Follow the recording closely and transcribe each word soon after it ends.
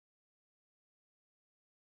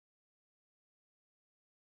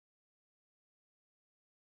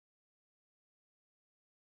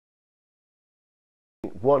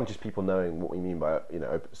One, just people knowing what we mean by,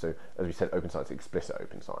 so as we said, open science, explicit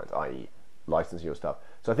open science, i.e. licensing your stuff.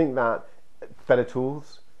 So I think that better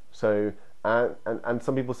tools. So and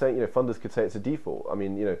some people say, funders could say it's a default. I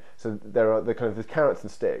mean, so there are there's carrots and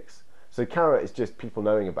sticks. So carrot is just people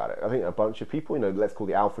knowing about it. I think a bunch of people, let's call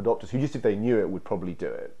the alpha adopters, who just if they knew it would probably do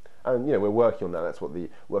it. And we're working on that. That's what the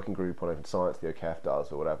working group on open science, the OKF,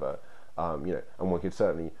 does or whatever. And one could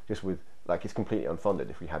certainly just with it's completely unfunded.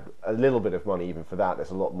 If we had a little bit of money even for that,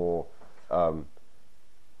 there's a lot more.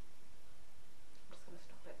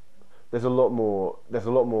 There's a lot more.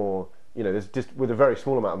 There's just with a very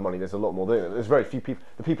small amount of money, there's a lot more doing it. There's very few people.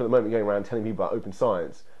 The people at the moment going around telling people about open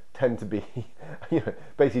science tend to be,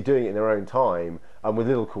 basically doing it in their own time and with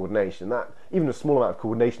little coordination. That even a small amount of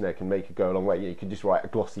coordination there can make it go a long way. You could just write a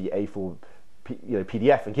glossy A4,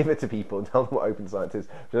 PDF and give it to people and tell them what open science is,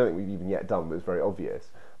 which I don't think we've even yet done, but it's very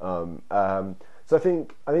obvious. So I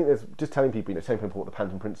think there's just telling people, telling people what the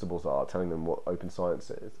Panton principles are, telling them what open science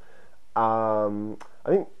is. I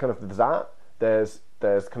think kind of there's that. There's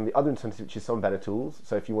kind of the other incentive, which is some better tools.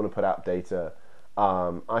 So if you want to put out data,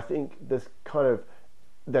 I think there's kind of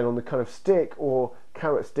then on the kind of stick or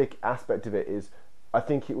carrot stick aspect of it is, I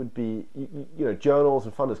think it would be, journals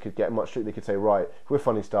and funders could get much stricter. They could say, right, if we're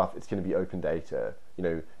funding stuff, it's going to be open data,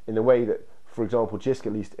 in the way that, for example, JISC,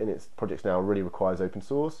 at least in its projects now, really requires open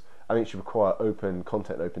source. I think it should require open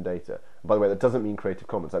content, open data. And by the way, that doesn't mean Creative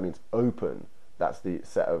Commons. That means open. That's the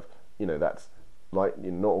set of, that's like,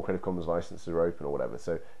 not all Creative Commons licenses are open or whatever.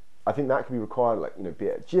 So I think that could be required, be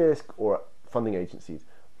it at JISC or at funding agencies.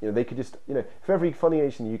 They could just, if every funding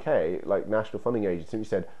agency in the UK, like national funding agency, simply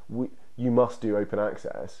said, you must do open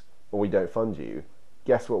access or we don't fund you,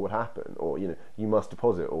 guess what would happen? Or, you must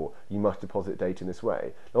deposit, or you must deposit data in this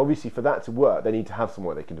way. Now, obviously, for that to work, they need to have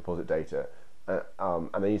somewhere they can deposit data, and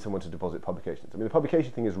they need someone to deposit publications. I mean, the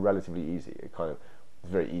publication thing is relatively easy. It kind of is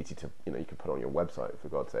very easy to, you can put on your website, for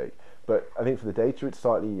God's sake. But I think for the data, it's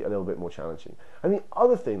slightly a little bit more challenging. And the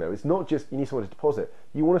other thing, though, is not just you need someone to deposit.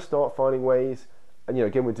 You want to start finding ways, and,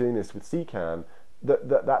 again, we're doing this with CCAN,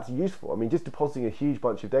 that's useful. I mean, just depositing a huge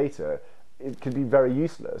bunch of data, it could be very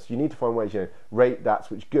useless. You need to find ways, rate that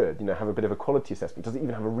switch good, have a bit of a quality assessment. Does it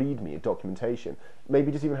even have a README, a documentation?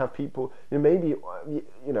 Maybe just even have people, maybe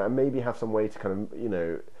have some way to kind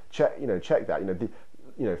of, check that,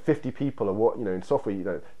 50 people are what, in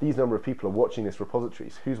software, these number of people are watching this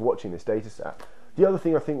repository. So who's watching this data set? The other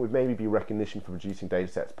thing I think would maybe be recognition for producing data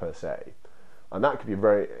sets per se. And that could be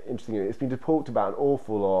very interesting. It's been talked about an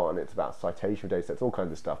awful lot, and it's about citation of data sets, all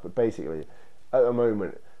kinds of stuff. But basically, at the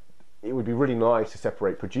moment, it would be really nice to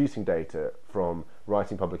separate producing data from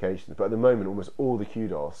writing publications. But at the moment, almost all the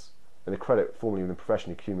kudos and the credit formally within the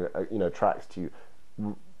profession tracks to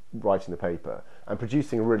writing the paper. And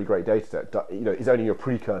producing a really great data set, is only a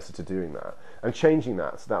precursor to doing that. And changing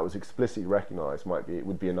that so that was explicitly recognised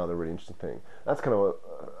would be another really interesting thing. That's kind of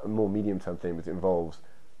a more medium-term thing, but it involves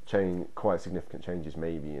quite significant changes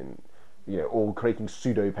maybe in, or creating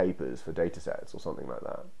pseudo papers for data sets or something like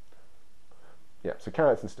that. Yeah, so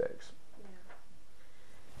carrots and sticks.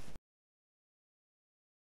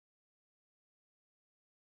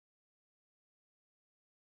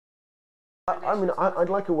 I mean, I'd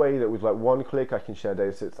like a way that with one click I can share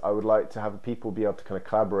data sets. I would like to have people be able to kind of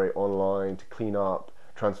collaborate online to clean up,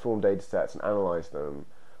 transform data sets and analyze them.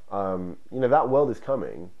 That world is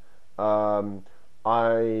coming.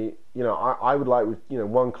 I would like with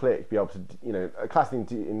one click be able to a classic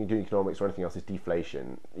thing in doing economics or anything else is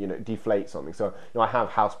deflation. Deflate something. So I have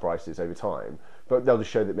house prices over time, but they'll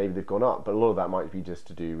just show that maybe they've gone up. But a lot of that might be just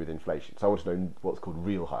to do with inflation. So I want to know what's called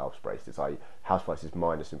real house prices, i.e. house prices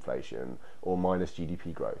minus inflation or minus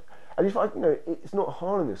GDP growth. And if it's not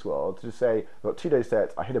hard in this world to just say I've got two data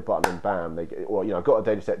sets, I hit a button and bam, I've got a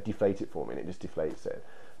data set, deflate it for me, and it just deflates it.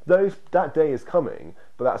 That day is coming,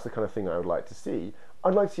 but that's the kind of thing I would like to see.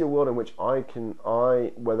 I'd like to see a world in which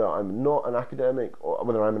whether I'm an academic or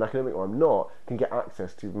I'm not, can get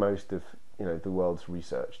access to most of the world's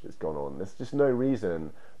research that's gone on. There's just no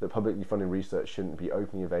reason that publicly funded research shouldn't be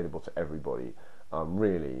openly available to everybody,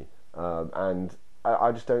 really. And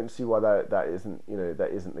I just don't see why that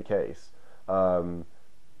isn't the case. And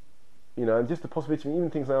just the possibility of even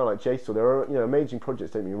things now like JSTOR, there are amazing projects,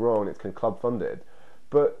 don't get me wrong, it's kind of club funded.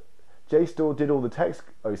 But JSTOR did all the text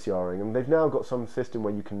OCRing, and they've now got some system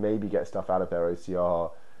where you can maybe get stuff out of their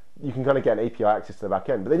OCR. You can kind of get an API access to the back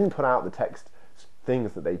end, but they didn't put out the text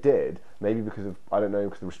things that they did, maybe because of, because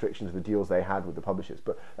of the restrictions of the deals they had with the publishers.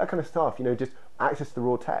 But that kind of stuff, just access to the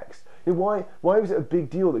raw text. Why was it a big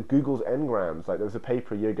deal that Google's Ngrams, like there was a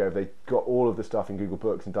paper a year ago, they got all of the stuff in Google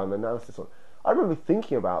Books and done an analysis on. I remember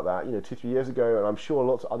thinking about that, 2, 3 years ago, and I'm sure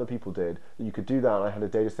lots of other people did, that you could do that, and I had a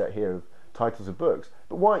data set here of titles of books.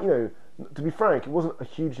 But why, to be frank, it wasn't a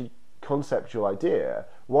hugely conceptual idea.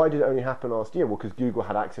 Why did it only happen last year? Well, because Google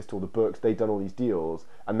had access to all the books, they'd done all these deals,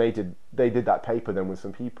 and they did that paper then with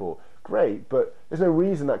some people. Great, but there's no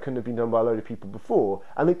reason that couldn't have been done by a load of people before,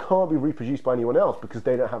 and it can't be reproduced by anyone else because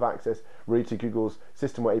they don't have access really to Google's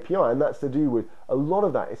system or API, and that's to do with, a lot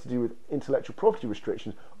of that is to do with intellectual property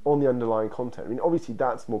restrictions on the underlying content. I mean, obviously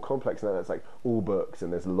that's more complex than that. That's like all books,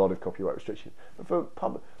 and there's a lot of copyright restrictions. But for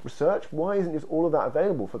public research, why isn't just all of that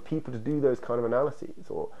available for people to do those kind of analyses,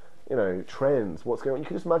 or trends, what's going on? You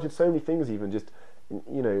can just imagine so many things even just,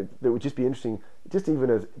 that would just be interesting, just even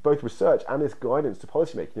as both research and as guidance to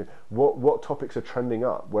policymaking. What topics are trending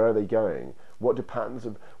up? Where are they going? What do patterns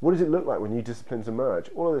of, what does it look like when new disciplines emerge?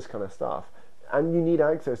 All of this kind of stuff. And you need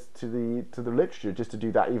access to the literature just to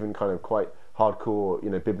do that even kind of quite hardcore,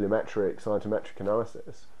 bibliometric, scientometric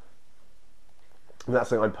analysis. And that's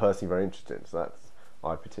something I'm personally very interested in, so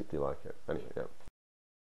I particularly like it. Anyway, yeah.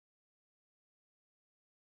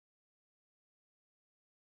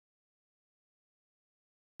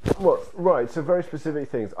 Well, right, so very specific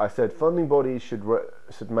things. I said funding bodies should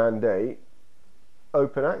mandate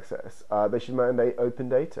open access. They should mandate open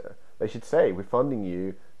data. They should say, we're funding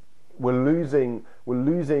you. We're really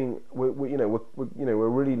losing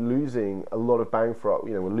a lot of bang for our,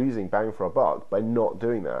 we're losing bang for our buck by not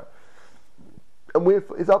doing that. And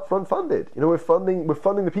it's upfront funded. We're funding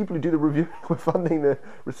the people who do the review. We're funding the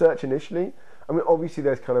research initially. I mean, obviously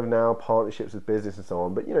there's kind of now partnerships with business and so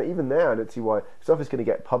on, but even there, I don't see why stuff is going to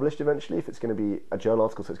get published eventually. If it's going to be a journal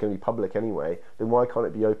article, so it's going to be public anyway, then why can't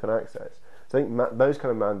it be open access? So I think those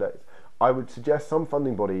kind of mandates. I would suggest some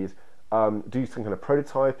funding bodies do some kind of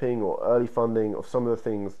prototyping or early funding of some of the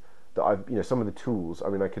things that some of the tools. I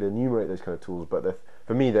mean, I could enumerate those kind of tools, but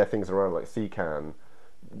for me, they're things around like CCAN,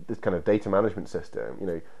 this kind of data management system,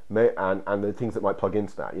 and the things that might plug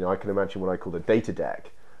into that. I can imagine what I call the data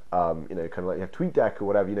deck. Kind of like you have TweetDeck or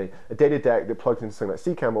whatever, a data deck that plugs into something like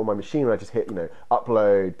CCAN on my machine, and I just hit,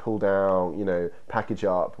 upload, pull down, package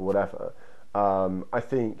up, or whatever. I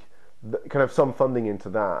think kind of some funding into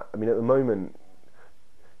that. I mean, at the moment,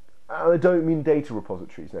 I don't mean data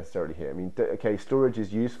repositories necessarily here. I mean, okay, storage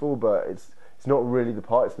is useful, but it's not really the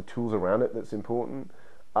part. It's the tools around it that's important.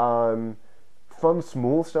 Fund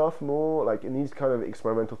small stuff more, like in these kind of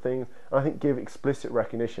experimental things, and I think give explicit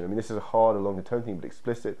recognition. I mean, this is a harder, longer term thing, but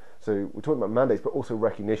explicit. So we're talking about mandates, but also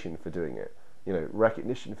recognition for doing it.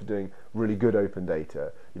 Recognition for doing really good open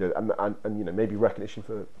data. And maybe recognition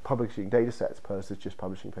for publishing data sets versus just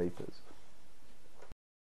publishing papers.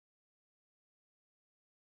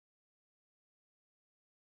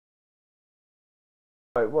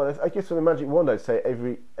 Right, well, I guess for the magic wand, I'd say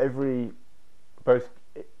every both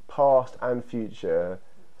past and future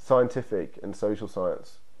scientific and social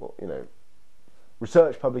science,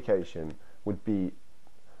 research publication would be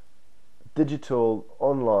digital,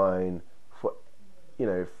 online,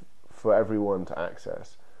 for everyone to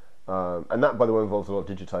access. And that, by the way, involves a lot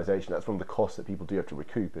of digitization. That's one of the costs that people do have to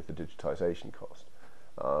recoup, is the digitization cost.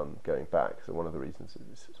 Going back, so one of the reasons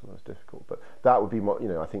it's sometimes difficult. But that would be,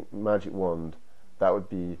 I think, magic wand. That would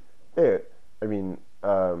be it. I mean,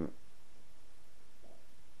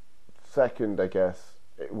 second, I guess,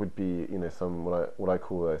 it would be some what I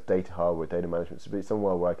call a data hub or data management. So be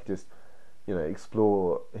somewhere where I could just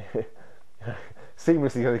explore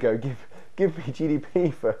seamlessly. Go give me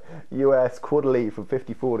GDP for US quarterly from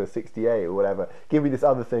 54 to 68 or whatever. Give me this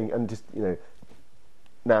other thing and just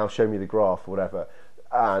now show me the graph or whatever.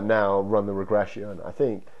 Now run the regression. I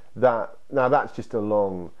think that now that's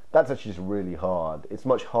actually just really hard. It's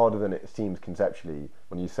much harder than it seems conceptually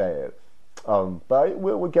when you say it. But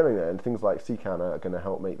we're getting there, and things like CCAN are going to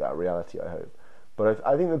help make that a reality, I hope. But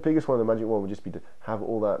I think the biggest one, the magic one, would just be to have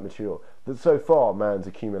all that material that so far man's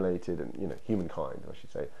accumulated, and humankind, I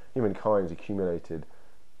should say, humankind's accumulated,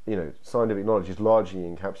 scientific knowledge is largely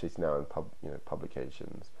encapsulated now in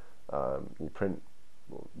publications, you print,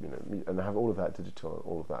 and have all of that digital,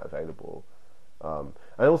 all of that available. And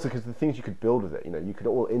also because the things you could build with it, you could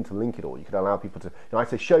all interlink it all. You could allow people to, I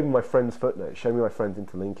say, show me my friend's footnotes, show me my friend's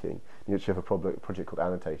interlinking. You have a project called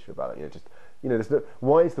Annotator about it. There's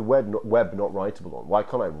why is the web not writable on? Why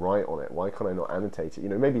can't I write on it? Why can't I not annotate it?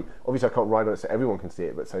 Maybe obviously I can't write on it so everyone can see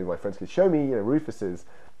it, but so my friends can show me, Rufus's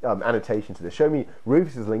annotation to this. Show me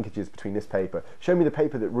Rufus's linkages between this paper. Show me the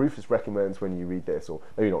paper that Rufus recommends when you read this, or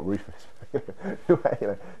maybe not Rufus,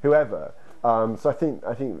 whoever. So I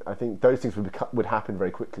think those things would happen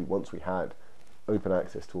very quickly once we had open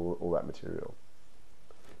access to all that material.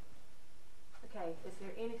 Okay, is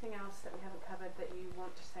there anything else that we haven't covered that you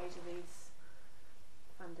want to say to these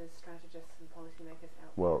funders, strategists, and policymakers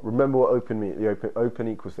out there. Well, remember what open means. Open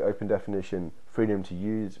equals the open definition: freedom to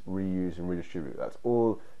use, reuse, and redistribute. That's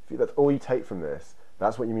all. That's all you take from this.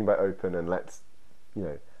 That's what you mean by open, and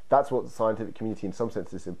that's what the scientific community, in some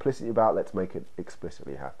sense, is implicitly about. Let's make it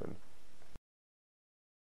explicitly happen.